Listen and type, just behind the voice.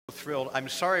thrilled. I'm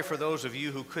sorry for those of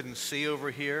you who couldn't see over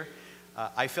here.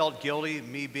 I felt guilty,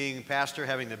 me being pastor,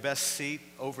 having the best seat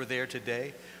over there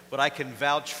today. But I can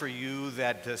vouch for you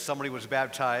that somebody was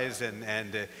baptized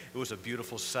and it was a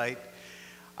beautiful sight.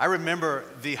 I remember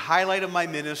the highlight of my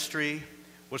ministry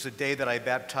was the day that I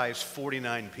baptized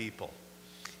 49 people.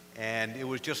 And it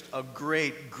was just a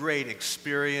great, great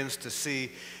experience to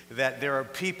see that there are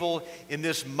people in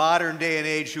this modern day and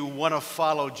age who want to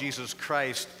follow Jesus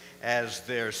Christ as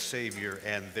their Savior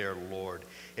and their Lord.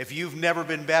 If you've never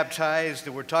been baptized,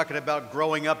 and we're talking about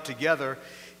growing up together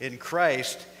in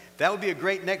Christ, that would be a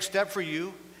great next step for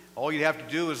you. All you have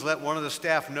to do is let one of the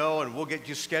staff know, and we'll get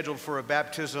you scheduled for a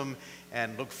baptism,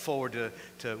 and look forward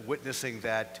to witnessing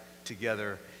that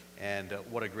together, and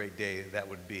what a great day that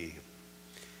would be.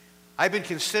 I've been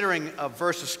considering a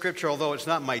verse of Scripture, although it's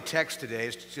not my text today,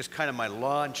 it's just kind of my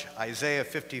launch, Isaiah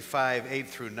 55, 8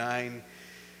 through 9.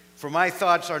 For my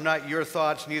thoughts are not your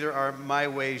thoughts, neither are my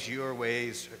ways your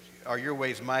ways, are your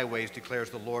ways my ways,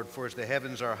 declares the Lord. For as the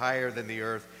heavens are higher than the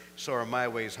earth, so are my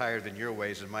ways higher than your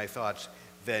ways, and my thoughts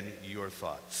than your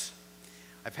thoughts.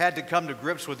 I've had to come to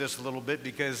grips with this a little bit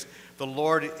because the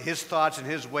Lord, His thoughts and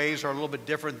His ways are a little bit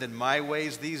different than my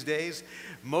ways these days.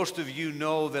 Most of you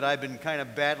know that I've been kind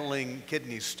of battling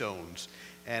kidney stones,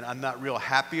 and I'm not real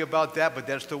happy about that, but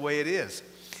that's the way it is.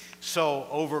 So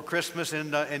over Christmas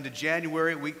and into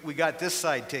January, we got this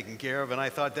side taken care of, and I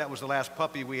thought that was the last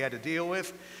puppy we had to deal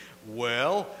with.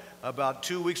 Well, about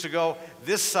 2 weeks ago,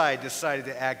 this side decided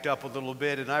to act up a little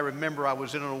bit, and I remember I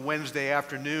was in on a Wednesday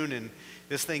afternoon, and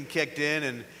this thing kicked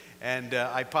in, and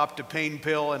I popped a pain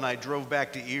pill, and I drove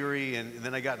back to Erie, and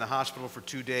then I got in the hospital for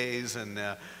 2 days, and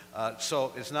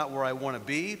so it's not where I want to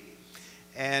be.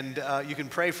 And you can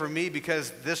pray for me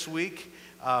because this week,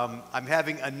 I'm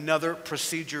having another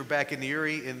procedure back in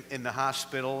Erie in the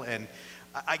hospital, and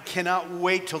I cannot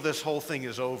wait till this whole thing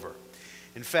is over.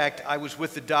 In fact, I was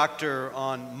with the doctor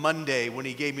on Monday when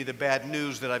he gave me the bad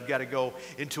news that I've got to go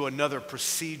into another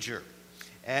procedure.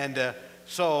 And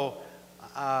so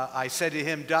I said to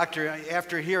him, Doctor,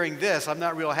 after hearing this, I'm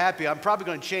not real happy. I'm probably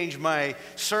going to change my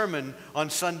sermon on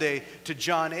Sunday to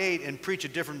John 8 and preach a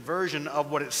different version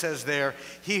of what it says there.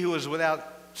 He who is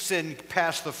without sin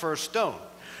cast the first stone.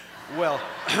 Well,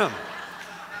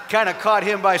 kind of caught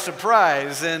him by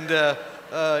surprise, and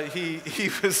he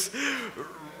was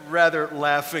rather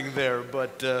laughing there.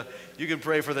 But you can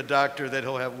pray for the doctor that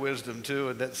he'll have wisdom too,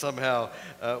 and that somehow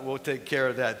we'll take care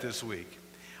of that this week.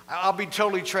 I'll be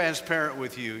totally transparent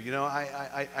with you. You know,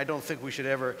 I don't think we should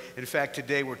ever, in fact,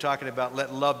 today we're talking about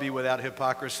let love be without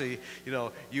hypocrisy. You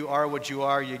know, you are what you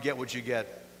are, you get what you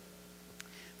get.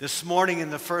 This morning in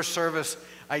the first service,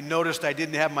 I noticed I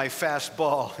didn't have my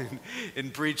fastball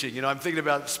in preaching. You know, I'm thinking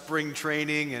about spring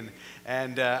training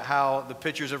and how the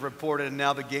pitchers have reported and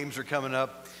now the games are coming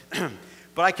up.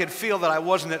 But I could feel that I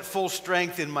wasn't at full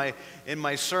strength in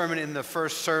my sermon in the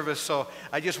first service, so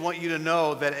I just want you to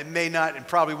know that it may not and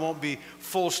probably won't be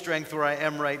full strength where I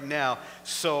am right now.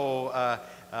 So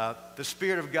the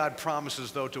Spirit of God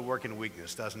promises, though, to work in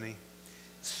weakness, doesn't He?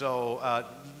 So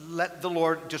let the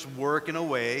Lord just work in a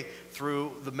way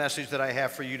through the message that I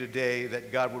have for you today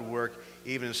that God would work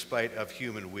even in spite of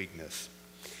human weakness.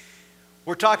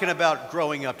 We're talking about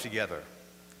growing up together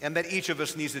and that each of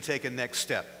us needs to take a next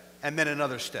step and then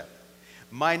another step.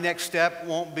 My next step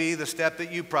won't be the step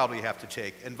that you probably have to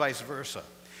take and vice versa.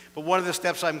 But one of the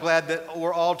steps I'm glad that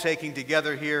we're all taking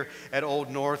together here at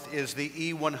Old North is the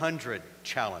E100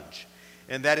 challenge.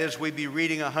 And that is we'd be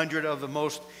reading 100 of the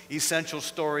most essential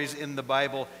stories in the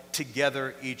Bible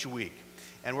together each week.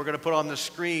 And we're going to put on the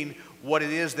screen what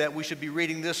it is that we should be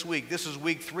reading this week. This is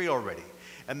week 3 already.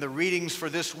 And the readings for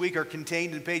this week are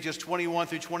contained in pages 21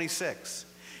 through 26.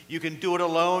 You can do it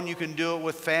alone, you can do it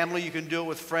with family, you can do it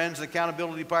with friends, an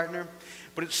accountability partner.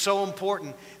 But it's so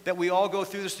important that we all go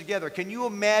through this together. Can you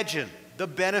imagine the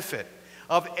benefit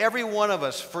of every one of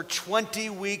us for 20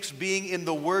 weeks being in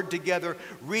the Word together,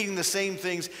 reading the same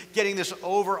things, getting this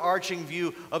overarching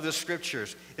view of the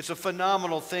Scriptures? It's a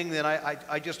phenomenal thing that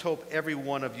I just hope every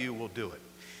one of you will do it.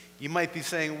 You might be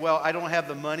saying, well, I don't have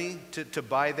the money to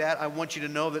buy that. I want you to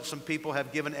know that some people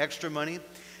have given extra money,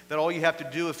 that all you have to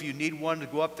do if you need one to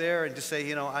go up there and just say,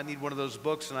 you know, I need one of those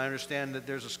books and I understand that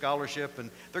there's a scholarship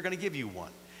and they're going to give you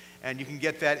one. And you can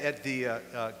get that at the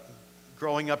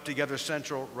Growing Up Together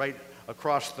Central right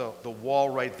across the wall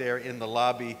right there in the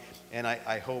lobby, and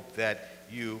I hope that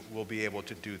you will be able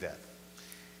to do that.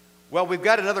 Well, we've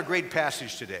got another great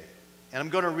passage today, and I'm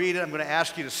going to read it. I'm going to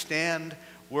ask you to stand.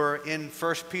 We're in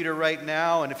 1 Peter right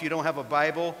now, and if you don't have a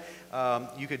Bible,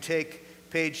 you could take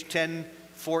page 10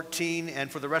 14,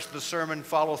 and for the rest of the sermon,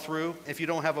 follow through. If you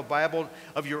don't have a Bible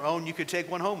of your own, you could take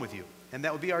one home with you, and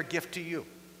that would be our gift to you.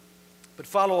 But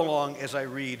follow along as I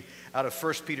read out of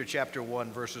 1 Peter chapter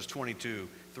 1, verses 22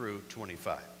 through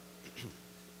 25.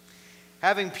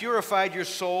 Having purified your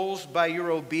souls by your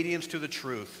obedience to the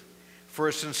truth for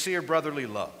a sincere brotherly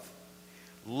love,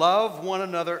 love one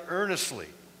another earnestly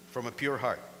from a pure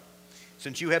heart,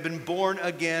 since you have been born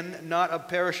again, not of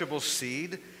perishable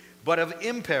seed, but of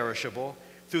imperishable,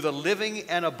 through the living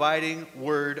and abiding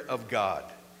Word of God.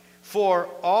 For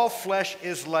all flesh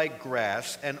is like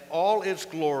grass, and all its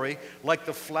glory like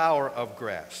the flower of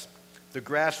grass. The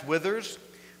grass withers,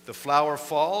 the flower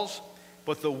falls,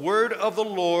 but the word of the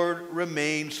Lord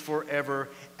remains forever.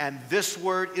 And this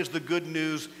word is the good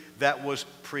news that was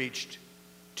preached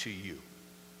to you.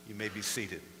 You may be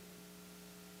seated.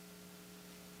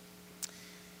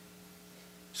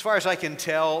 As far as I can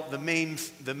tell, the main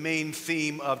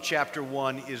theme of chapter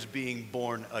 1 is being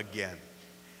born again.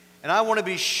 And I want to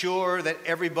be sure that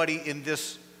everybody in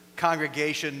this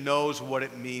congregation knows what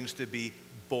it means to be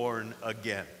born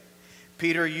again.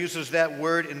 Peter uses that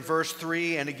word in verse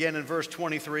 3 and again in verse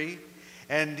 23,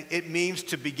 and it means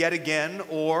to beget again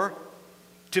or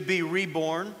to be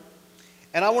reborn.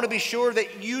 And I want to be sure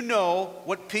that you know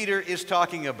what Peter is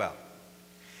talking about.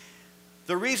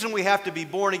 The reason we have to be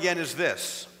born again is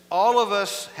this. All of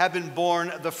us have been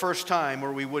born the first time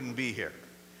or we wouldn't be here.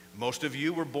 Most of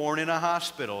you were born in a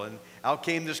hospital, and out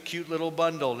came this cute little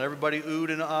bundle, and everybody oohed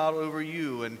and awed over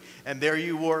you, and there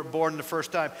you were born the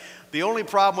first time. The only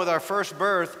problem with our first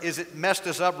birth is it messed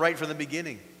us up right from the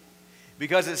beginning,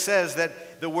 because it says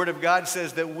that the Word of God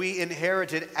says that we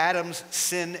inherited Adam's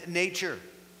sin nature.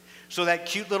 So that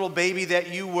cute little baby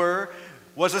that you were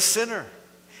was a sinner.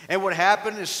 And what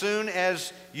happened as soon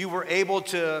as you were able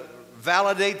to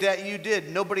validate that you did,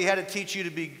 nobody had to teach you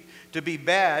to be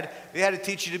bad. They had to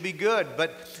teach you to be good.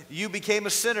 But you became a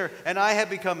sinner, and I have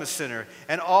become a sinner.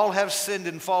 And all have sinned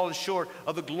and fallen short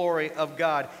of the glory of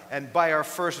God. And by our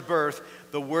first birth,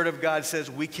 the Word of God says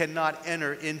we cannot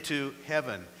enter into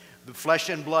heaven. The flesh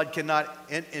and blood cannot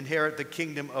inherit the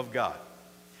kingdom of God.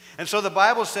 And so the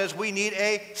Bible says we need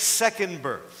a second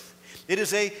birth. It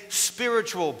is a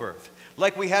spiritual birth.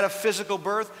 Like we had a physical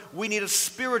birth, we need a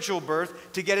spiritual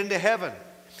birth to get into heaven.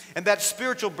 And that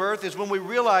spiritual birth is when we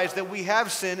realize that we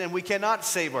have sinned and we cannot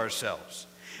save ourselves.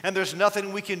 And there's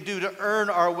nothing we can do to earn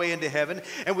our way into heaven.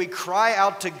 And we cry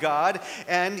out to God,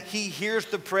 and He hears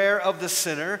the prayer of the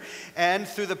sinner. And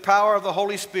through the power of the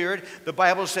Holy Spirit, the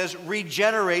Bible says,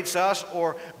 regenerates us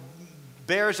or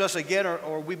bears us again,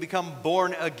 or we become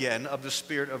born again of the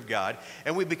Spirit of God.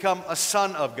 And we become a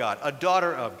son of God, a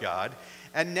daughter of God.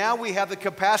 And now we have the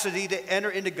capacity to enter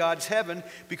into God's heaven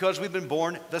because we've been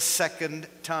born the second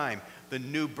time, the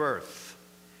new birth.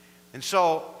 And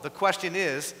so the question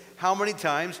is, how many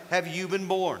times have you been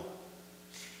born?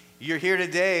 You're here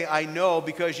today, I know,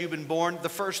 because you've been born the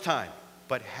first time.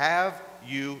 But have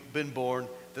you been born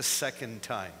the second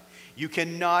time? You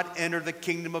cannot enter the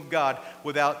kingdom of God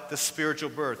without the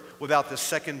spiritual birth, without the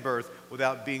second birth,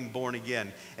 without being born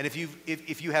again. And if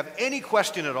you have any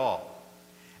question at all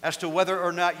as to whether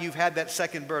or not you've had that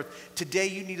second birth, today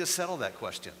you need to settle that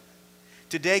question.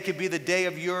 Today could be the day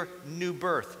of your new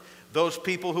birth. Those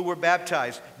people who were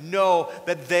baptized know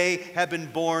that they have been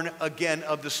born again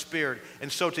of the Spirit.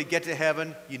 And so to get to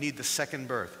heaven, you need the second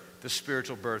birth, the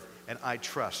spiritual birth, and I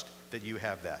trust that you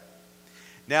have that.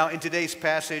 Now, in today's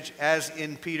passage, as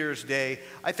in Peter's day,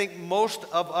 I think most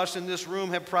of us in this room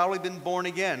have probably been born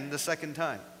again the second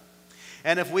time.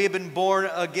 And if we have been born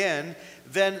again,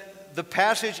 then the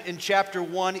passage in chapter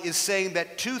 1 is saying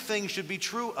that two things should be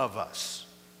true of us.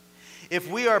 If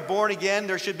we are born again,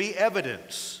 there should be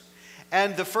evidence.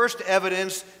 And the first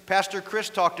evidence Pastor Chris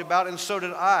talked about, and so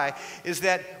did I, is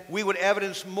that we would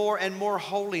evidence more and more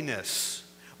holiness,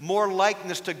 more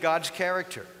likeness to God's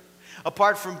character.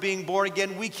 Apart from being born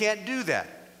again, we can't do that.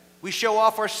 We show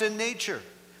off our sin nature.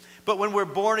 But when we're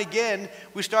born again,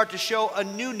 we start to show a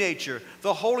new nature,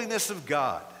 the holiness of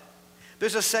God.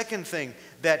 There's a second thing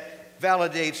that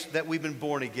validates that we've been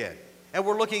born again. And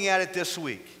we're looking at it this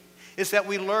week. Is that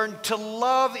we learn to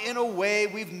love in a way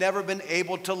we've never been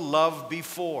able to love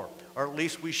before. Or at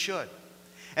least we should.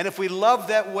 And if we love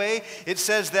that way, it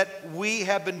says that we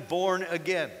have been born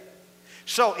again.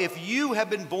 So if you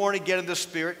have been born again in the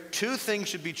Spirit, two things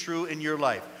should be true in your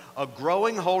life. A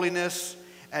growing holiness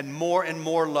and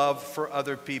more love for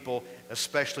other people,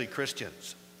 especially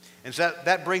Christians. And so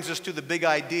that brings us to the big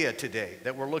idea today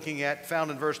that we're looking at,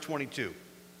 found in verse 22.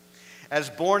 As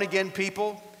born-again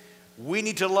people, we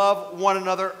need to love one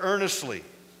another earnestly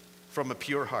from a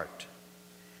pure heart.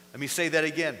 Let me say that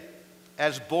again.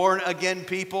 as born-again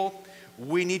people,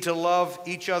 we need to love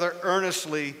each other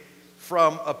earnestly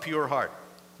from a pure heart.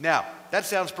 Now, that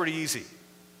sounds pretty easy.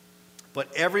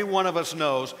 But every one of us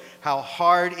knows how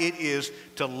hard it is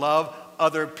to love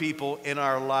other people in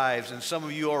our lives. And some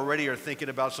of you already are thinking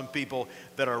about some people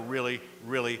that are really,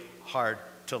 really hard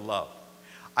to love.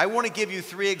 I want to give you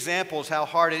 3 examples how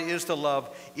hard it is to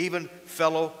love even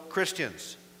fellow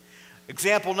Christians.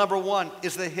 Example number 1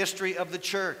 is the history of the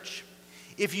church.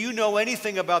 If you know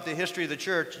anything about the history of the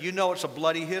church, you know it's a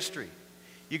bloody history.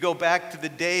 You go back to the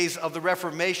days of the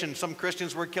Reformation. Some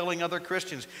Christians were killing other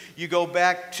Christians. You go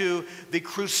back to the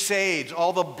Crusades,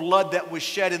 all the blood that was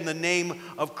shed in the name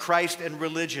of Christ and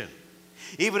religion.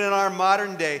 Even in our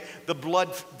modern day, the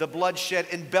blood shed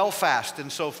in Belfast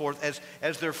and so forth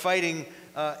as they're fighting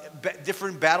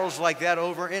different battles like that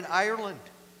over in Ireland.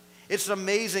 It's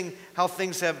amazing how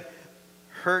things have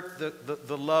hurt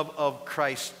the love of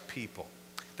Christ's people.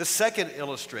 The second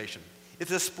illustration is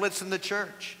the splits in the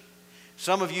church.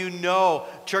 Some of you know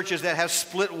churches that have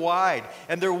split wide,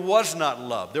 and there was not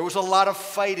love. There was a lot of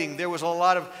fighting. There was a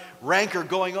lot of rancor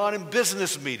going on in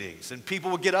business meetings, and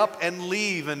people would get up and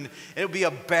leave, and it would be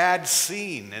a bad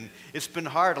scene, and it's been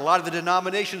hard. A lot of the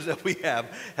denominations that we have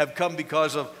come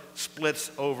because of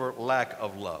splits over lack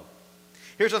of love.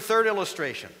 Here's a third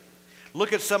illustration.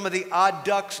 Look at some of the odd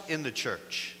ducks in the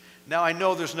church. Now, I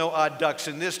know there's no odd ducks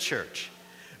in this church,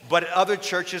 but at other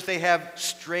churches, they have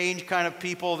strange kind of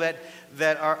people that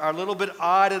are a little bit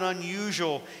odd and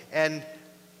unusual, and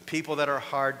people that are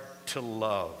hard to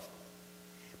love.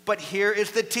 But here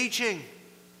is the teaching.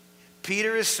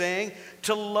 Peter is saying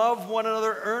to love one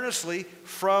another earnestly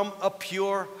from a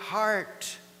pure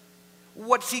heart.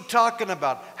 What's he talking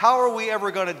about? How are we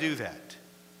ever going to do that?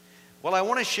 Well, I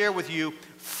want to share with you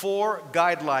 4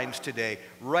 guidelines today,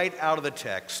 right out of the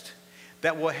text,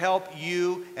 that will help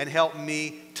you and help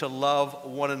me to love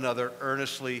one another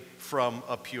earnestly from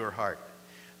a pure heart.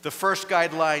 The first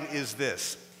guideline is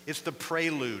this. It's the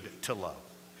prelude to love.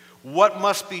 What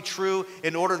must be true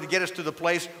in order to get us to the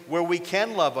place where we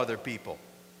can love other people?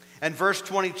 And verse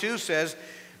 22 says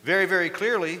very, very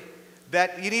clearly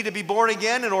that you need to be born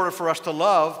again in order for us to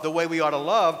love the way we ought to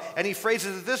love. And he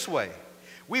phrases it this way.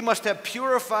 We must have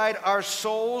purified our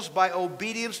souls by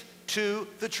obedience to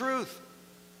the truth.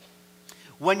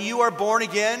 When you are born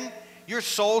again, your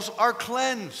souls are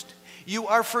cleansed. You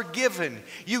are forgiven.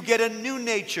 You get a new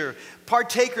nature,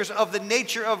 partakers of the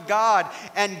nature of God.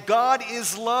 And God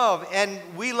is love, and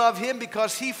we love him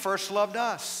because he first loved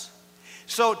us.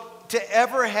 So to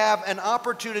ever have an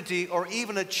opportunity or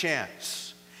even a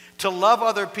chance to love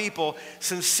other people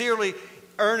sincerely,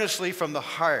 earnestly from the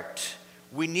heart,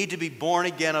 we need to be born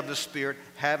again of the Spirit,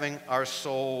 having our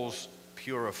souls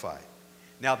purified.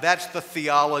 Now that's the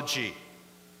theology.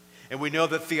 And we know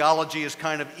that theology is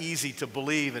kind of easy to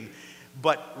believe,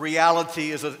 but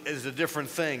reality is a different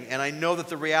thing. And I know that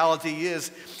the reality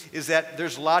is that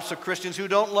there's lots of Christians who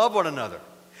don't love one another.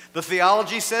 The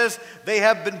theology says they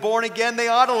have been born again, they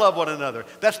ought to love one another.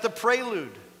 That's the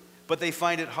prelude, but they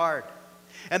find it hard.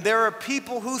 And there are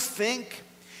people who think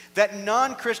that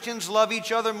non-Christians love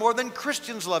each other more than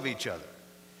Christians love each other.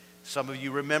 Some of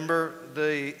you remember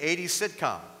the 80s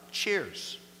sitcom,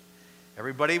 Cheers.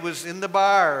 Everybody was in the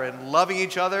bar and loving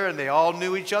each other, and they all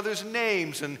knew each other's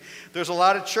names. And there's a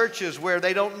lot of churches where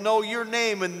they don't know your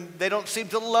name and they don't seem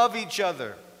to love each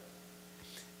other.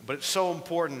 But it's so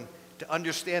important to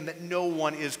understand that no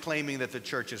one is claiming that the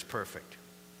church is perfect.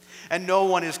 And no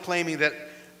one is claiming that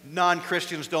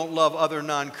non-Christians don't love other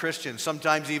non-Christians.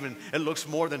 Sometimes even it looks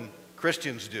more than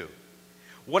Christians do.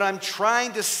 What I'm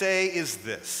trying to say is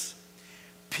this.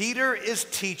 Peter is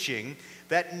teaching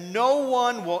that no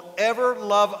one will ever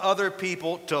love other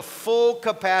people to full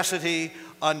capacity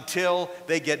until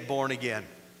they get born again.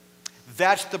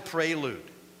 That's the prelude.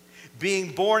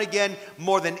 Being born again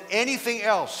more than anything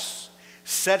else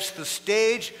sets the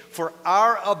stage for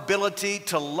our ability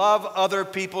to love other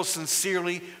people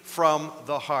sincerely from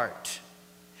the heart.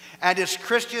 And as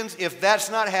Christians, if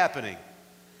that's not happening,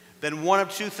 then one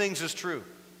of 2 things is true.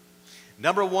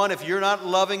 Number 1, if you're not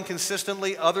loving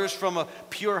consistently others from a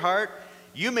pure heart,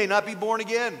 you may not be born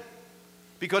again,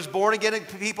 because born again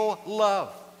people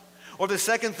love. Or the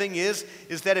second thing is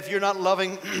that if you're not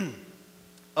loving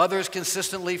others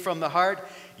consistently from the heart,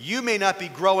 you may not be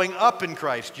growing up in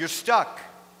Christ. You're stuck.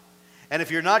 And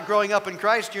if you're not growing up in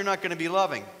Christ, you're not going to be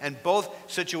loving. And both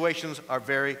situations are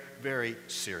very, very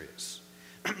serious.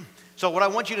 So what I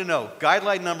want you to know,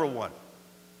 guideline number 1,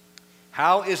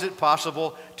 how is it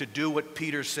possible to do what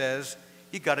Peter says?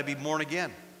 You've got to be born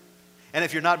again. And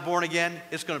if you're not born again,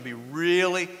 it's going to be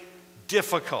really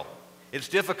difficult. It's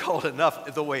difficult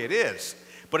enough the way it is.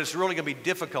 But it's really going to be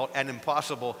difficult and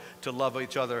impossible to love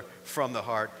each other from the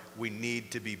heart. We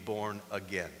need to be born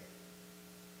again.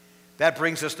 That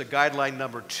brings us to guideline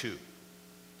number 2.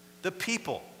 The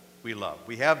people we love.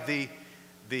 We have the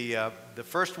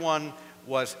first one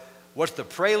was what's the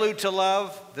prelude to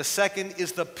love? The second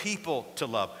is the people to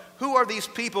love. Who are these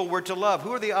people we're to love?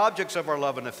 Who are the objects of our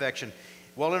love and affection?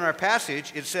 Well, in our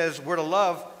passage, it says we're to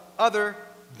love other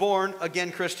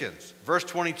born-again Christians. Verse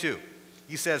 22,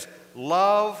 he says,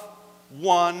 love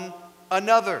one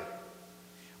another.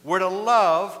 We're to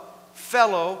love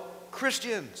fellow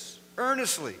Christians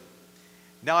earnestly.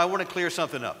 Now, I want to clear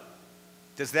something up.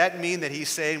 Does that mean that he's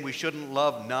saying we shouldn't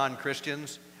love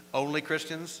non-Christians, only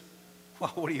Christians?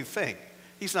 Well, what do you think?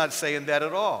 He's not saying that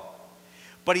at all.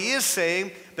 But he is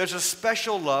saying there's a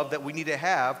special love that we need to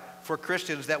have for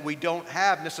Christians that we don't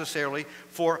have necessarily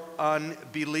for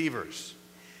unbelievers.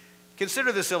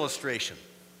 Consider this illustration.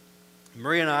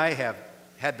 Maria and I have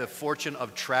had the fortune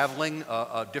of traveling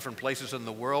different places in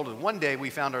the world, and one day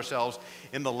we found ourselves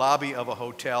in the lobby of a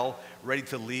hotel ready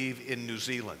to leave in New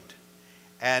Zealand.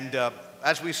 And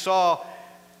as we saw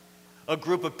a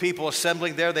group of people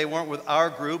assembling there, they weren't with our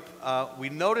group, we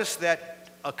noticed that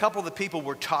a couple of the people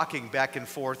were talking back and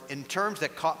forth in terms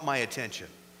that caught my attention.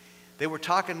 They were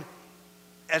talking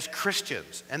as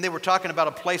Christians, and they were talking about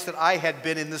a place that I had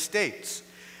been in the States.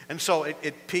 And so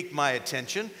it piqued my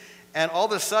attention. And all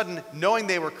of a sudden, knowing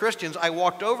they were Christians, I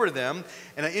walked over to them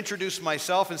and I introduced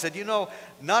myself and said, you know,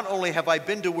 not only have I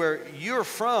been to where you're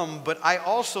from, but I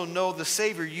also know the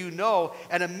Savior you know.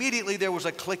 And immediately there was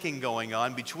a clicking going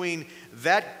on between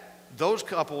those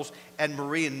couples and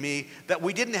Marie and me that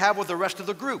we didn't have with the rest of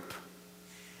the group.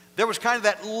 There was kind of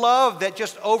that love that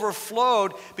just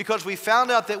overflowed because we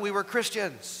found out that we were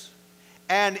Christians.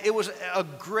 And it was a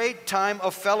great time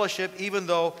of fellowship even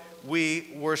though we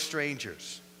were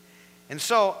strangers. And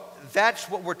so that's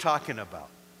what we're talking about,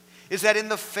 is that in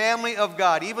the family of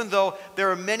God, even though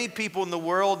there are many people in the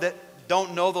world that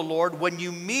don't know the Lord, when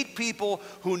you meet people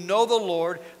who know the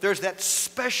Lord, there's that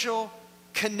special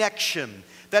connection,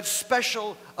 that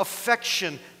special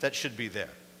affection that should be there.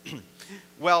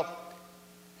 Well,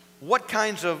 what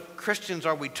kinds of Christians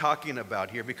are we talking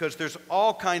about here? Because there's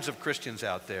all kinds of Christians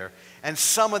out there, and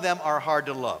some of them are hard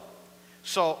to love.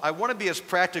 So I want to be as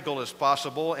practical as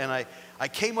possible, and I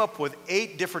came up with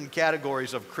 8 different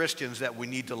categories of Christians that we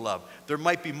need to love. There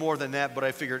might be more than that, but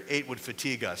I figured 8 would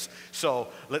fatigue us. So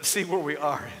let's see where we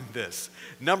are in this.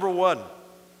 Number 1,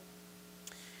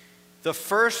 the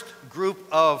first group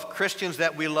of Christians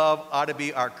that we love ought to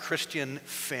be our Christian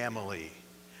family.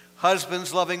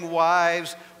 Husbands loving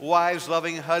wives, wives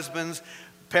loving husbands,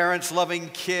 parents loving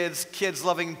kids, kids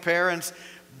loving parents,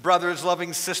 brothers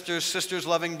loving sisters, sisters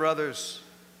loving brothers.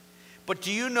 But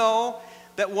do you know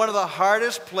that one of the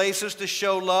hardest places to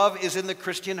show love is in the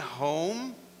Christian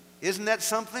home? Isn't that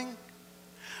something?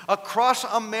 Across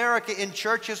America in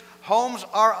churches, homes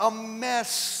are a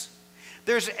mess.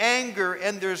 There's anger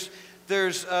and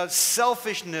there's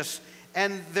selfishness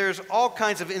and there's all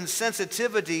kinds of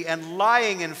insensitivity and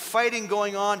lying and fighting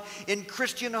going on in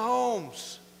Christian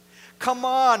homes. Come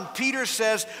on, Peter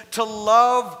says to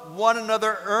love one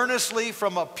another earnestly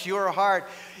from a pure heart.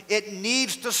 It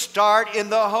needs to start in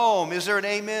the home. Is there an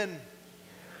amen?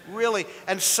 Really.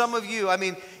 And some of you, I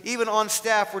mean, even on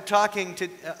staff, we're talking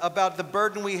about the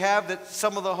burden we have that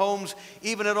some of the homes,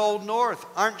 even at Old North,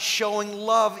 aren't showing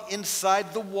love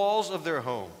inside the walls of their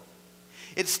home.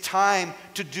 It's time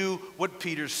to do what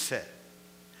Peter said.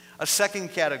 A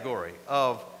second category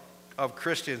of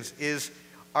Christians is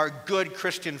our good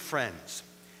Christian friends,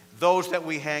 those that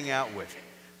we hang out with.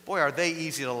 Boy, are they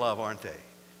easy to love, aren't they?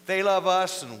 They love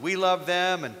us and we love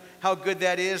them, and how good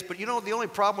that is. But you know, the only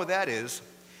problem with that is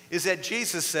that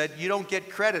Jesus said you don't get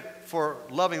credit for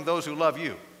loving those who love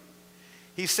you.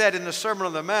 He said in the Sermon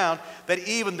on the Mount that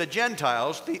even the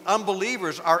Gentiles, the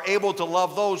unbelievers, are able to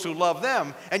love those who love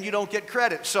them, and you don't get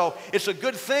credit. So it's a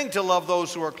good thing to love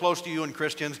those who are close to you and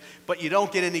Christians, but you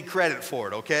don't get any credit for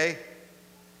it, okay?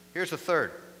 Here's the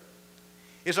third,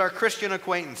 is our Christian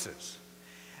acquaintances.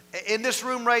 In this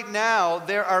room right now,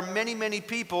 there are many, many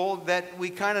people that we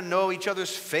kind of know each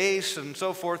other's face and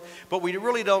so forth, but we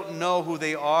really don't know who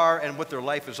they are and what their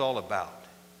life is all about.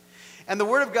 And the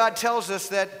Word of God tells us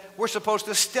that we're supposed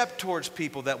to step towards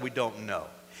people that we don't know,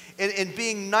 and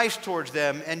being nice towards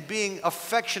them and being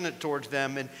affectionate towards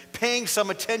them and paying some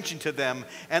attention to them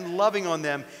and loving on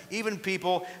them, even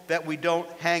people that we don't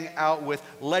hang out with,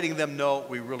 letting them know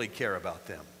we really care about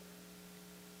them.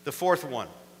 The fourth one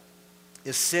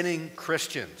is sinning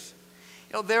Christians.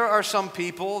 You know, there are some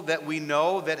people that we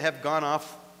know that have gone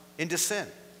off into sin.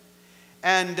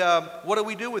 And what do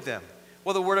we do with them?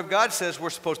 Well, the Word of God says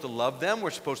we're supposed to love them. We're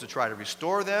supposed to try to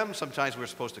restore them. Sometimes we're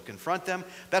supposed to confront them.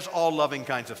 That's all loving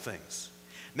kinds of things.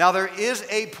 Now, there is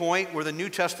a point where the New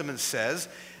Testament says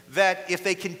that if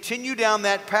they continue down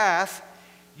that path,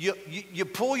 you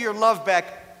pull your love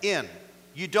back in.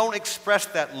 You don't express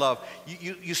that love.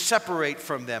 You separate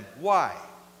from them. Why?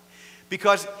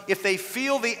 Because if they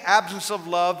feel the absence of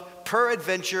love,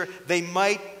 peradventure, they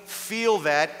might feel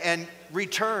that and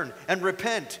return and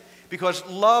repent. Because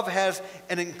love has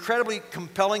an incredibly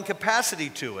compelling capacity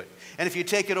to it. And if you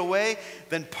take it away,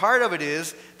 then part of it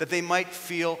is that they might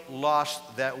feel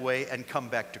lost that way and come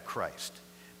back to Christ.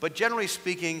 But generally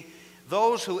speaking,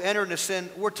 those who enter into sin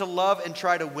were to love and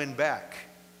try to win back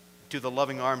to the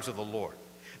loving arms of the Lord.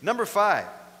 Number 5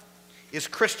 is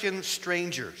Christian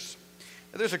strangers.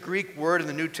 Now, there's a Greek word in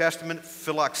the New Testament,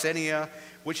 philoxenia,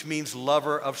 which means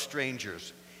lover of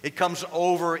strangers. It comes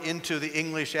over into the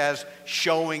English as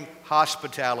showing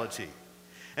hospitality.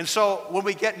 And so when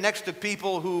we get next to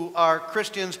people who are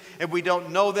Christians and we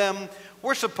don't know them,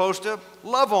 we're supposed to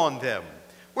love on them.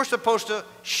 We're supposed to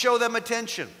show them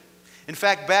attention. In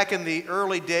fact, back in the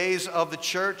early days of the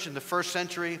church in the first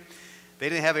century, they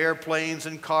didn't have airplanes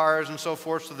and cars and so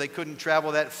forth, so they couldn't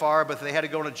travel that far, but they had to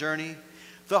go on a journey.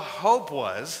 The hope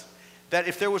was that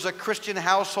if there was a Christian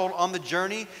household on the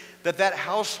journey, that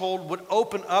household would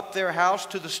open up their house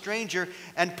to the stranger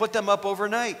and put them up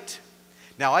overnight.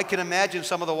 Now, I can imagine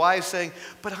some of the wives saying,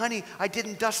 but honey, I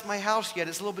didn't dust my house yet.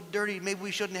 It's a little bit dirty. Maybe we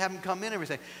shouldn't have them come in and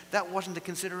everything. That wasn't the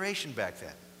consideration back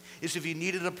then. Is if you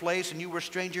needed a place and you were a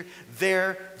stranger,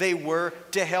 there they were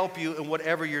to help you in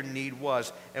whatever your need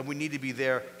was. And we need to be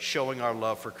there showing our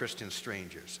love for Christian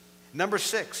strangers. Number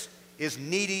 6 is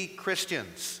needy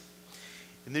Christians.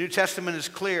 And the New Testament is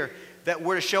clear that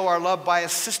we're to show our love by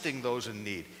assisting those in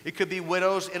need. It could be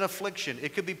widows in affliction.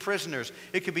 It could be prisoners.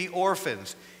 It could be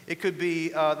orphans. It could be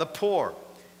the poor.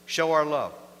 Show our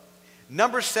love.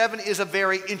 Number 7 is a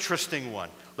very interesting one.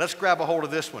 Let's grab a hold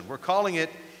of this one. We're calling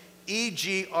it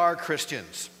EGR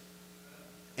Christians,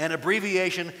 an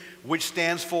abbreviation which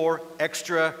stands for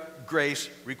Extra Grace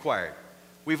Required.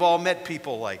 We've all met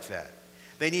people like that.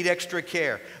 They need extra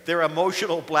care. They're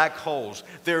emotional black holes.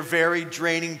 They're very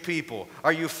draining people.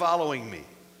 Are you following me?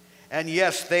 And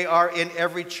yes, they are in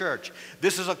every church.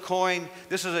 This is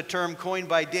a term coined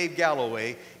by Dave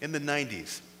Galloway in the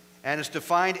 90s. And it's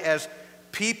defined as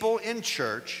people in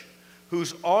church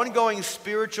whose ongoing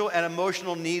spiritual and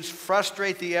emotional needs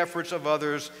frustrate the efforts of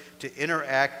others to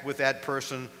interact with that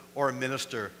person or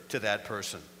minister to that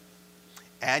person.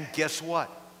 And guess what?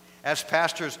 As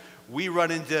pastors, we run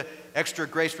into extra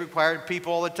grace required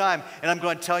people all the time. And I'm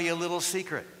going to tell you a little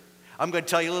secret. I'm going to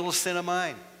tell you a little sin of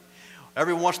mine.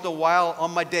 Every once in a while,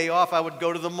 on my day off, I would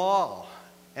go to the mall.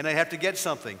 And I'd have to get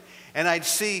something. And I'd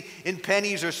see in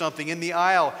Penny's or something in the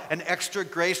aisle an extra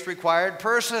grace required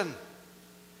person.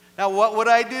 Now, what would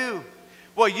I do?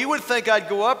 Well, you would think I'd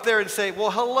go up there and say,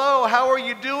 well, hello, how are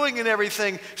you doing and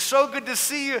everything? So good to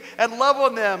see you, and love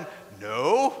on them.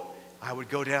 No. I would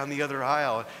go down the other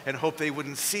aisle and hope they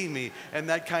wouldn't see me and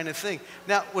that kind of thing.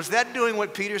 Now, was that doing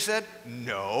what Peter said?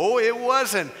 No, it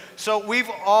wasn't. So we've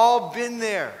all been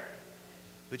there.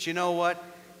 But you know what?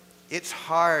 It's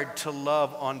hard to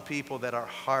love on people that are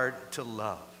hard to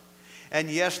love.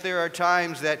 And yes, there are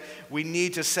times that we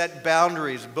need to set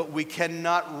boundaries, but we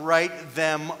cannot write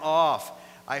them off.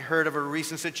 I heard of a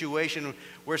recent situation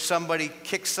where somebody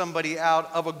kicked somebody out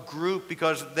of a group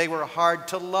because they were hard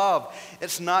to love.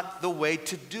 It's not the way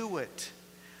to do it.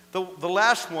 The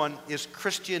last one is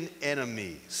Christian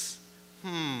enemies.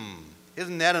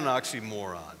 Isn't that an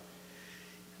oxymoron?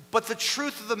 But the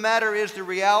truth of the matter is, the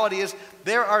reality is,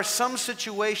 there are some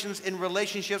situations in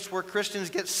relationships where Christians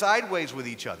get sideways with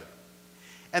each other.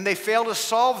 And they fail to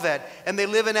solve that, and they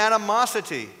live in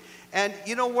animosity. And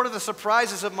you know, one of the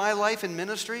surprises of my life in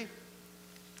ministry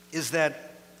is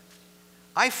that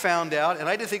I found out, and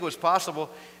I didn't think it was possible,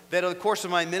 that over the course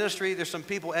of my ministry, there's some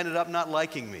people ended up not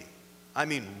liking me. I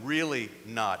mean, really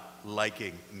not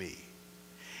liking me.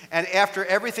 And after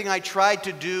everything I tried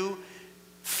to do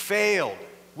failed,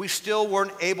 we still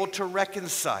weren't able to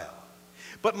reconcile.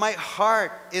 But my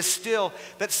heart is still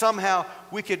that somehow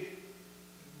we could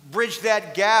bridge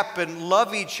that gap and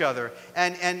love each other.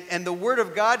 And the Word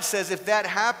of God says if that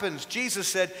happens, Jesus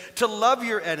said to love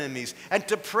your enemies and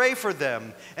to pray for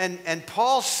them. And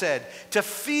Paul said to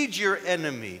feed your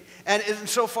enemy. And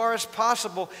insofar as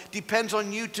possible, depends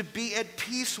on you to be at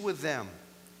peace with them.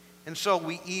 And so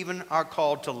we even are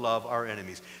called to love our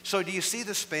enemies. So do you see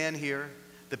the span here?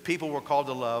 The people we're called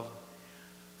to love,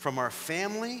 from our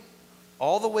family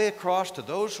all the way across to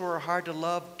those who are hard to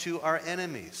love to our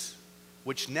enemies.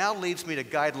 Which now leads me to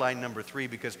guideline number 3,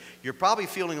 because you're probably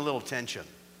feeling a little tension.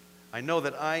 I know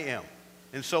that I am.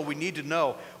 And so we need to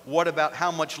know what about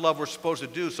how much love we're supposed to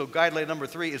do. So guideline number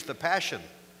 3 is the passion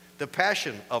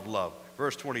of love,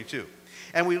 verse 22.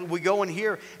 And we go in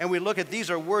here and we look at these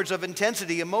are words of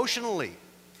intensity emotionally.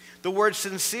 The word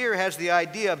sincere has the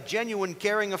idea of genuine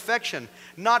caring affection,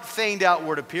 not feigned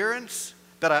outward appearance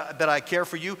that I care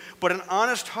for you, but an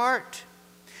honest heart.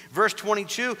 Verse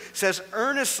 22 says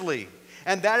earnestly,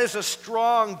 and that is a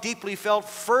strong, deeply felt,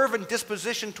 fervent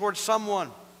disposition towards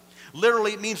someone.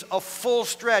 Literally, it means a full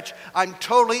stretch. I'm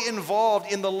totally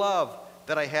involved in the love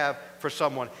that I have for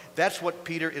someone. That's what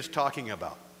Peter is talking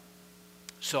about.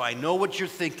 So I know what you're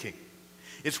thinking.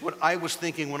 It's what I was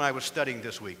thinking when I was studying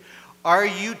this week. Are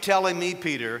you telling me,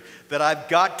 Peter, that I've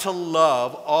got to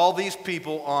love all these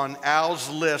people on Al's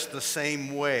list the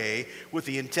same way with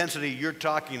the intensity you're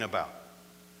talking about?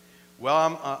 Well,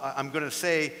 I'm going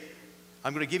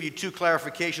to give you 2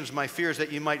 clarifications. My fear is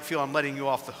that you might feel I'm letting you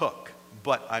off the hook,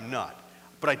 but I'm not.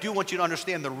 But I do want you to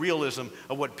understand the realism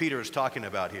of what Peter is talking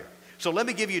about here. So let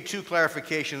me give you 2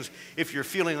 clarifications if you're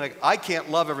feeling like I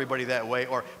can't love everybody that way,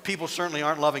 or people certainly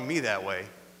aren't loving me that way.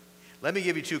 Let me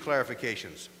give you 2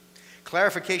 clarifications.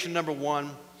 Clarification number 1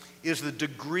 is the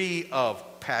degree of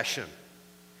passion.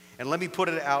 And let me put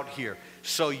it out here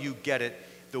so you get it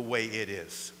the way it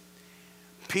is.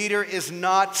 Peter is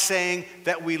not saying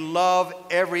that we love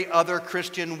every other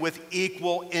Christian with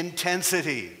equal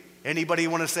intensity. Anybody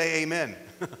want to say amen?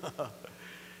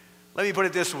 Let me put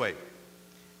it this way.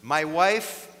 My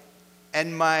wife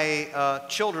and my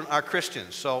children are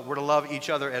Christians, so we're to love each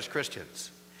other as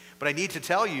Christians. But I need to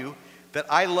tell you that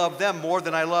I love them more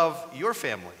than I love your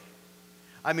family.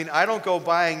 I mean, I don't go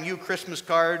buying you Christmas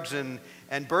cards and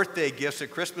birthday gifts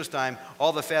at Christmas time,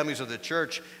 all the families of the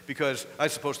church, because I'm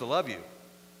supposed to love you.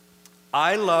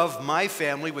 I love my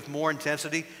family with more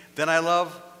intensity than I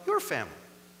love your family.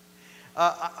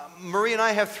 Marie and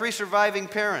I have 3 surviving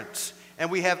parents, and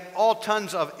we have all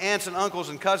tons of aunts and uncles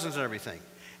and cousins and everything.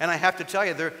 And I have to tell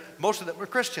you, most of them were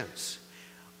Christians.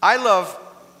 I love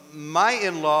my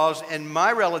in-laws and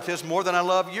my relatives more than I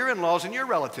love your in-laws and your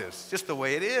relatives, just the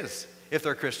way it is, if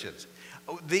they're Christians.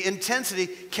 The intensity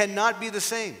cannot be the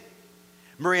same.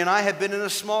 Marie and I have been in a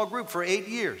small group for 8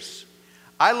 years.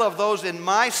 I love those in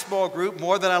my small group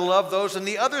more than I love those in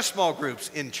the other small groups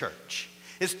in church.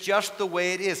 It's just the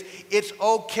way it is. It's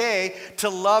okay to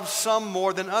love some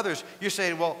more than others. You're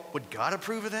saying, well, would God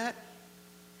approve of that?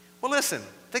 Well, listen,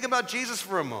 think about Jesus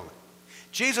for a moment.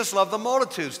 Jesus loved the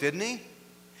multitudes, didn't he?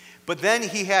 But then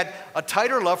he had a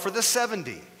tighter love for the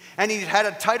 70. And he had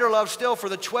a tighter love still for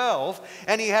the 12.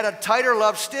 And he had a tighter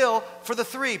love still for the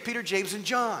 3, Peter, James, and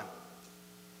John.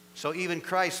 So even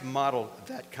Christ modeled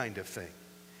that kind of thing.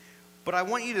 But I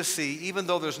want you to see, even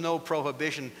though there's no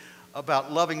prohibition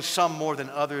about loving some more than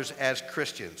others as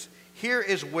Christians, here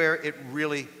is where it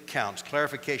really counts.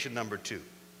 Clarification number 2.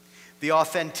 The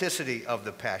authenticity of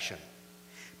the passion.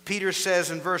 Peter says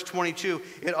in verse 22,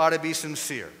 it ought to be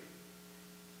sincere.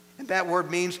 And that word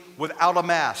means without a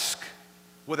mask,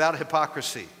 without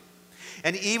hypocrisy.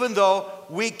 And even though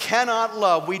we cannot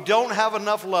love, we don't have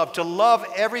enough love to love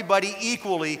everybody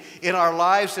equally in our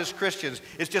lives as Christians,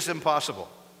 it's just impossible.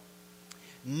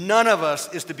 None of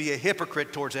us is to be a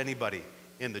hypocrite towards anybody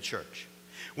in the church.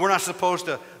 We're not supposed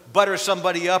to butter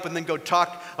somebody up and then go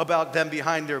talk about them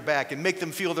behind their back and make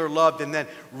them feel they're loved and then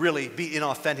really be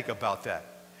inauthentic about that.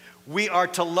 We are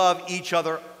to love each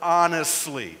other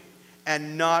honestly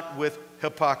and not with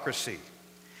hypocrisy.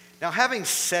 Now, having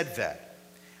said that,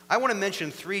 I want to mention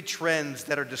 3 trends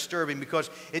that are disturbing because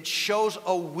it shows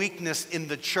a weakness in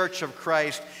the church of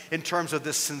Christ in terms of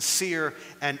this sincere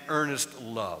and earnest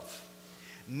love.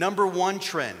 Number 1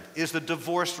 trend is the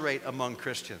divorce rate among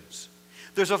Christians.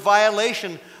 There's a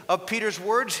violation of Peter's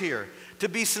words here, to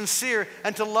be sincere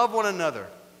and to love one another.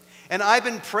 And I've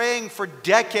been praying for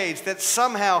decades that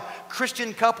somehow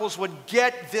Christian couples would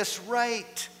get this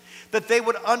right, that they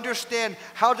would understand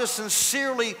how to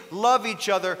sincerely love each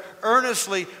other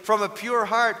earnestly from a pure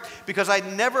heart, because I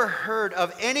never heard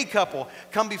of any couple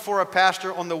come before a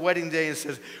pastor on the wedding day and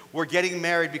says, we're getting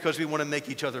married because we want to make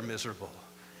each other miserable.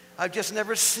 I've just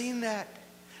never seen that.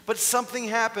 But something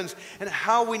happens, and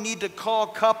how we need to call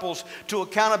couples to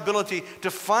accountability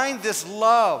to find this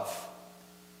love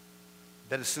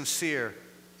that is sincere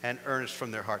and earnest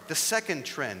from their heart. The second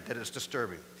trend that is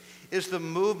disturbing is the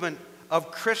movement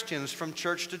of Christians from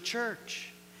church to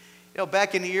church.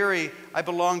 Back in Erie, I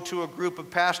belonged to a group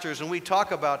of pastors, and we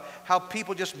talk about how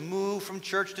people just move from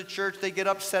church to church. They get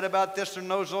upset about this or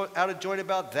nose out of joint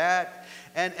about that.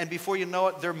 And before you know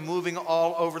it, they're moving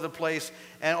all over the place,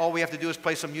 and all we have to do is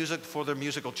play some music for their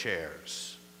musical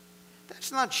chairs.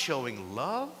 That's not showing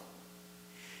love.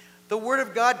 The Word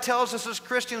of God tells us as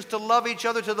Christians to love each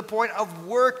other to the point of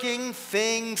working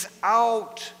things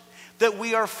out, that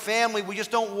we are family. We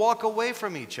just don't walk away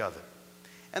from each other.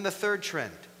 And the third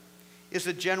trend is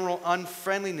the general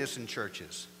unfriendliness in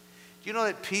churches. Do you know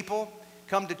that people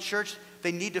come to church,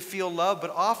 they need to feel loved,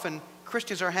 but often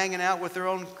Christians are hanging out with their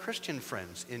own Christian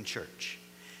friends in church.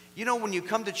 When you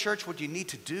come to church, what you need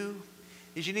to do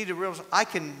is you need to realize, I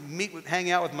can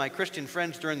hang out with my Christian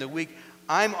friends during the week.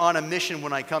 I'm on a mission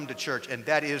when I come to church, and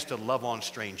that is to love on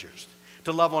strangers,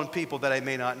 to love on people that I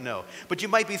may not know. But you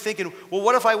might be thinking, well,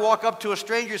 what if I walk up to a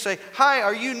stranger and say, hi,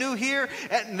 are you new here?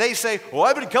 And they say, well,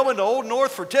 I've been coming to Old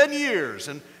North for 10 years.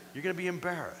 And you're going to be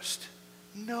embarrassed.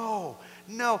 No.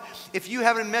 If you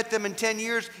haven't met them in 10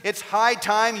 years, it's high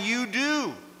time you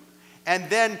do. And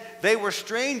then they were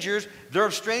strangers.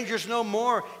 They're strangers no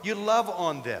more. You love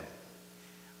on them.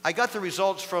 I got the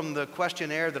results from the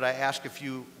questionnaire that I asked a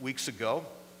few weeks ago.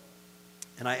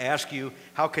 And I ask you,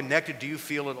 how connected do you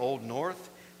feel at Old North?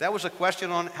 That was a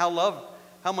question on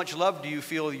how much love do you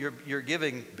feel you're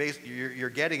getting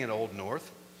at Old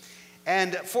North?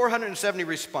 And 470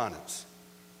 respondents.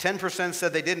 10%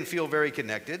 said they didn't feel very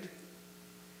connected.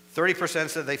 30%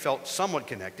 said they felt somewhat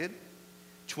connected.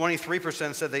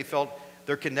 23% said they felt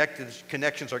their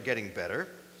connections are getting better.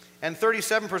 And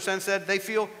 37% said they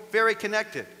feel very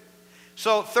connected.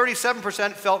 So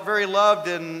 37% felt very loved,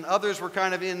 and others were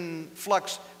kind of in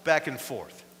flux back and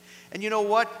forth. And you know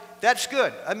what? That's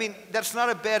good. I mean, that's not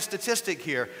a bad statistic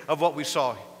here of what we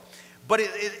saw. But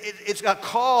it's a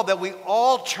call that we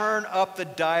all turn up the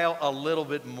dial a little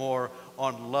bit more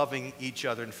on loving each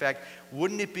other. In fact,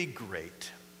 wouldn't it be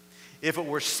great if it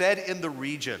were said in the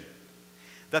region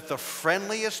that the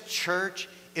friendliest church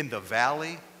in the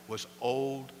valley was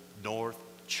Old North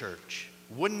Church?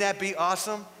 Wouldn't that be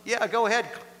awesome? Yeah, go ahead,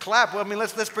 clap. Well, I mean,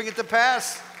 let's bring it to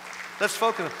pass. Let's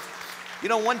focus.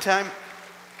 One time,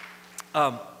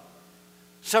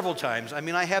 several times,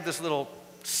 I have this little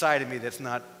side of me that's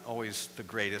not always the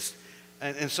greatest.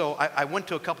 And so I went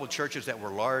to a couple of churches that were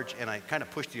large, and I kind of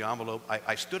pushed the envelope.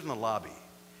 I stood in the lobby,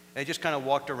 and I just kind of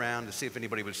walked around to see if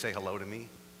anybody would say hello to me.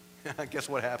 Guess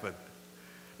what happened?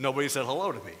 Nobody said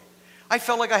hello to me. I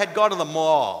felt like I had gone to the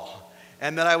mall.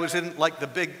 And then I was in like the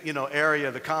big, area,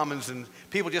 the commons, and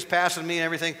people just passing me and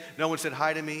everything. No one said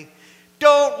hi to me.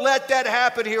 Don't let that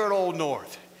happen here at Old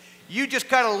North. You just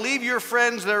kind of leave your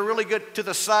friends that are really good to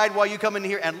the side while you come in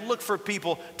here and look for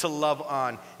people to love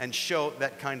on and show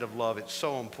that kind of love. It's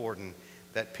so important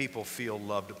that people feel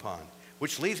loved upon.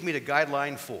 Which leads me to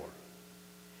guideline 4.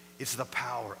 It's the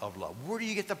power of love. Where do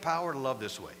you get the power to love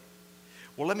this way?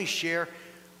 Well, let me share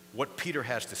what Peter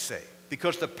has to say.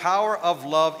 Because the power of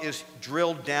love is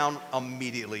drilled down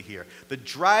immediately here. The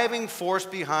driving force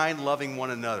behind loving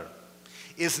one another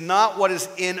is not what is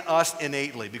in us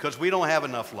innately, because we don't have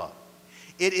enough love.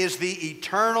 It is the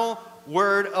eternal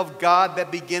Word of God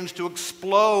that begins to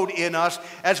explode in us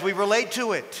as we relate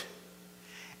to it.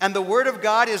 And the Word of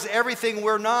God is everything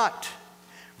we're not.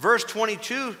 Verse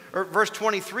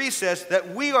 23 says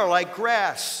that we are like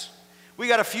grass. We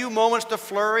got a few moments to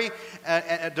flourish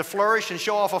and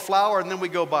show off a flower, and then we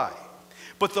go by.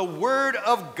 But the Word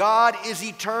of God is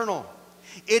eternal.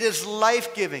 It is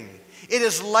life-giving. It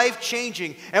is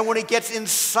life-changing. And when it gets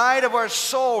inside of our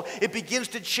soul, it begins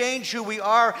to change who we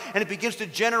are, and it begins to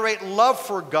generate love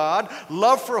for God,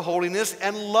 love for holiness,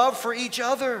 and love for each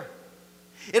other.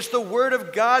 It's the Word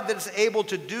of God that is able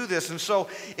to do this. And so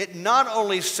it not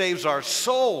only saves our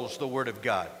souls, the Word of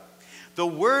God. The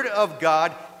Word of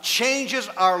God changes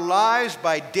our lives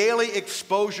by daily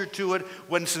exposure to it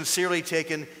when sincerely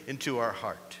taken into our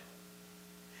heart.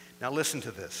 Now listen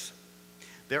to this.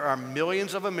 There are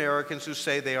millions of Americans who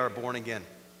say they are born again.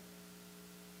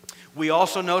 We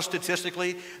also know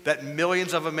statistically that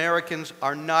millions of Americans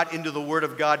are not into the Word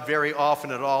of God very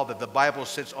often at all, that the Bible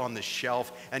sits on the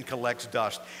shelf and collects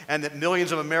dust, and that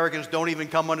millions of Americans don't even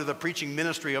come under the preaching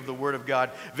ministry of the Word of God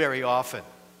very often.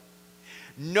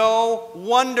 No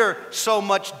wonder so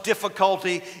much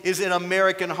difficulty is in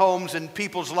American homes and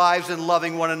people's lives in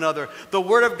loving one another. The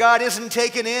Word of God isn't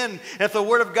taken in. If the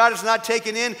Word of God is not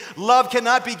taken in, love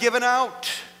cannot be given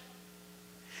out.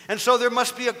 And so there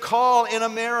must be a call in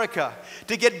America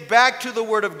to get back to the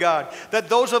Word of God, that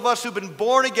those of us who've been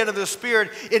born again of the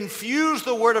Spirit infuse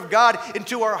the Word of God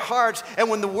into our hearts. And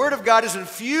when the Word of God is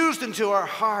infused into our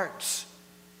hearts,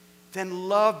 then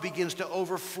love begins to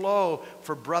overflow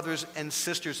for brothers and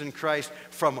sisters in Christ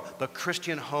from the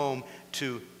Christian home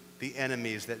to the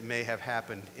enemies that may have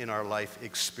happened in our life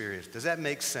experience. Does that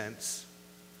make sense?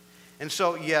 And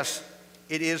so, yes,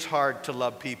 it is hard to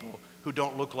love people who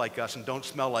don't look like us and don't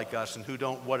smell like us and who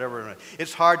don't whatever.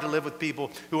 It's hard to live with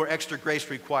people who are extra grace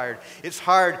required. It's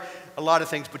hard, a lot of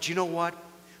things, but you know what?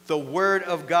 The Word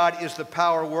of God is the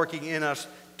power working in us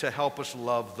to help us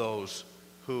love those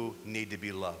who need to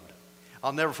be loved.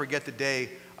 I'll never forget the day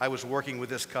I was working with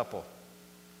this couple.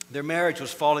 Their marriage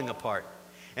was falling apart,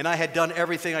 and I had done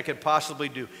everything I could possibly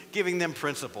do, giving them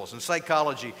principles and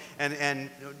psychology and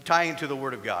tying to the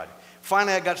Word of God.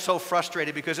 Finally, I got so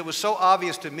frustrated because it was so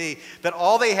obvious to me that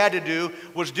all they had to do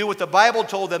was do what the Bible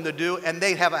told them to do, and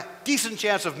they'd have a decent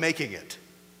chance of making it.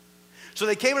 So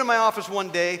they came into my office one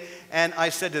day, and I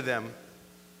said to them,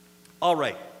 all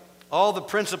right, all the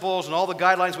principles and all the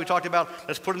guidelines we talked about,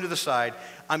 let's put them to the side.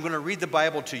 I'm going to read the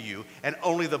Bible to you, and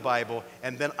only the Bible,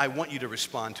 and then I want you to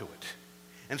respond to it.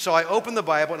 And so I opened the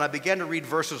Bible, and I began to read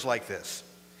verses like this.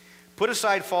 Put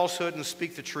aside falsehood and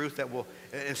speak the truth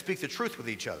with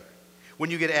each other. When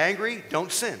you get angry,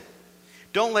 don't sin.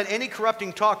 Don't let any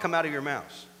corrupting talk come out of your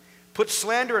mouths. Put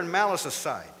slander and malice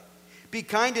aside. Be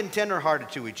kind and tenderhearted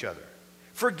to each other.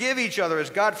 Forgive each other as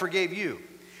God forgave you.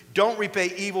 Don't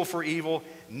repay evil for evil.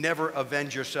 Never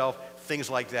avenge yourself. Things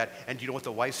like that. And do you know what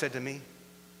the wife said to me?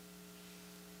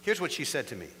 Here's what she said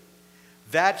to me.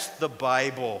 That's the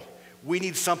Bible. We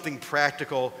need something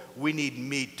practical. We need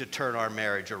meat to turn our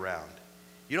marriage around.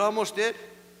 You know what I almost did?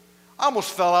 I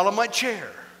almost fell out of my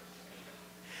chair.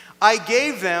 I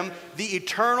gave them the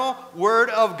eternal Word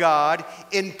of God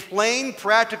in plain,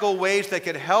 practical ways that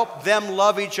could help them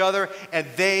love each other, and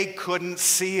they couldn't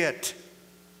see it.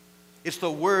 It's the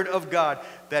Word of God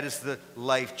that is the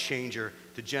life changer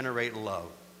to generate love.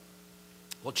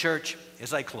 Well, church,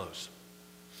 as I close,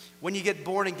 when you get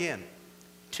born again,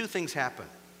 two things happen.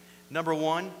 Number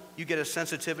one, you get a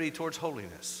sensitivity towards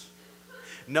holiness.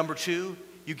 Number two,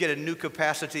 you get a new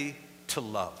capacity to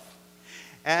love.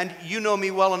 And you know me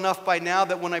well enough by now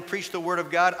that when I preach the Word of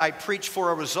God, I preach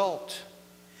for a result.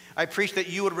 I preach that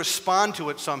you would respond to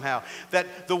it somehow,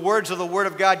 that the words of the Word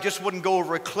of God just wouldn't go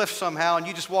over a cliff somehow and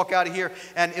you just walk out of here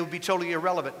and it would be totally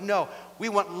irrelevant. No, we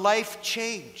want life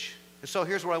change. And so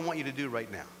here's what I want you to do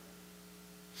right now.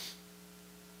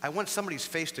 I want somebody's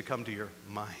face to come to your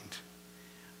mind,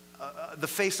 the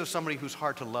face of somebody who's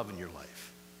hard to love in your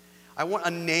life. I want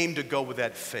a name to go with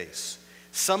that face,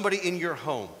 somebody in your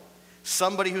home.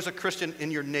 Somebody who's a Christian in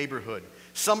your neighborhood,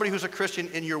 somebody who's a Christian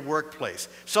in your workplace,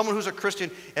 someone who's a Christian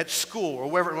at school or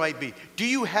wherever it might be. Do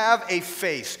you have a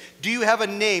face? Do you have a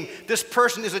name? This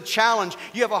person is a challenge.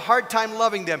 You have a hard time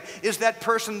loving them. Is that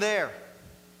person there?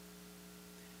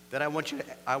 Then I want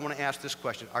to ask this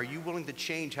question. Are you willing to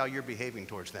change how you're behaving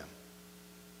towards them?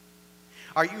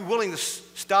 Are you willing to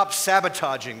stop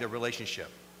sabotaging the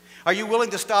relationship? Are you willing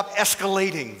to stop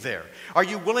escalating there? Are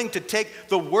you willing to take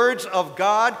the words of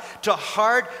God to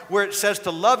heart where it says to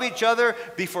love each other,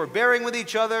 be forbearing with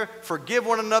each other, forgive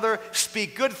one another,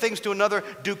 speak good things to another,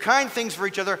 do kind things for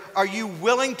each other? Are you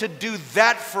willing to do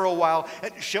that for a while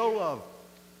and show love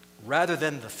rather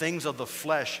than the things of the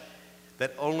flesh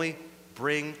that only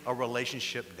bring a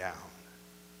relationship down?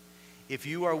 If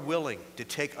you are willing to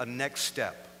take a next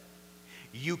step,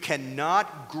 you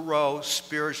cannot grow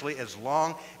spiritually as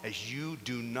long as you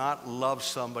do not love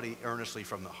somebody earnestly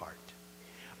from the heart.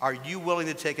 Are you willing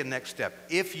to take a next step?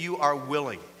 If you are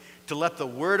willing to let the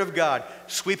Word of God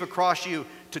sweep across you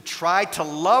to try to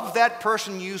love that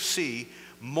person you see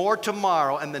more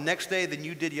tomorrow and the next day than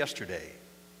you did yesterday,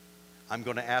 I'm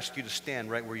going to ask you to stand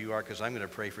right where you are because I'm going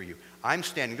to pray for you. I'm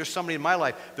standing. There's somebody in my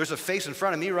life. There's a face in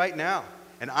front of me right now.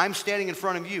 And I'm standing in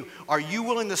front of you. Are you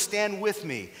willing to stand with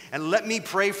me and let me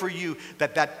pray for you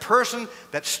that that person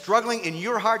that's struggling in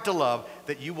your heart to love,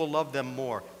 that you will love them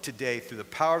more today through the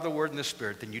power of the Word and the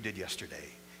Spirit than you did yesterday?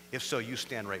 If so, you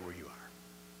stand right where you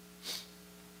are.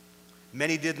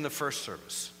 Many did in the first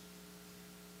service.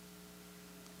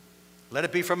 Let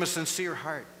it be from a sincere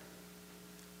heart.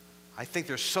 I think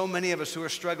there's so many of us who are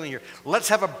struggling here. Let's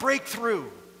have a breakthrough.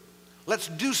 Let's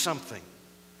do something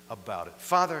about it.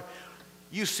 Father,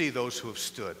 you see those who have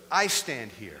stood. I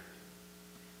stand here.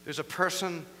 There's a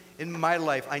person in my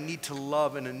life I need to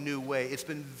love in a new way. It's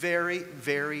been very,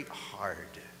 very hard.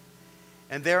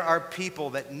 And there are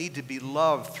people that need to be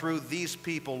loved through these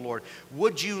people, Lord.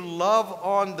 Would you love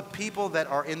on the people that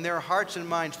are in their hearts and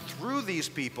minds through these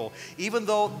people, even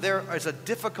though there is a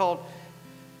difficult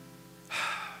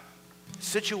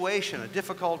situation, a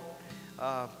difficult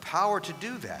power to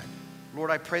do that? Lord,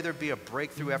 I pray there be a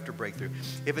breakthrough after breakthrough.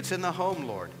 If it's in the home,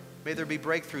 Lord, may there be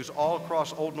breakthroughs all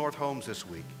across Old North Homes this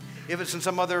week. If it's in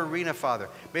some other arena, Father,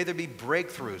 may there be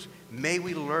breakthroughs. May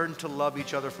we learn to love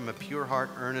each other from a pure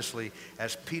heart earnestly,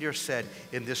 as Peter said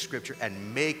in this scripture,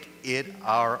 and make it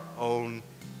our own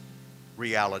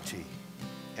reality.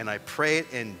 And I pray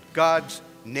it in God's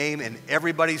name, and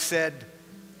everybody said,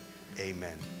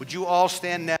 amen. Would you all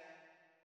stand now?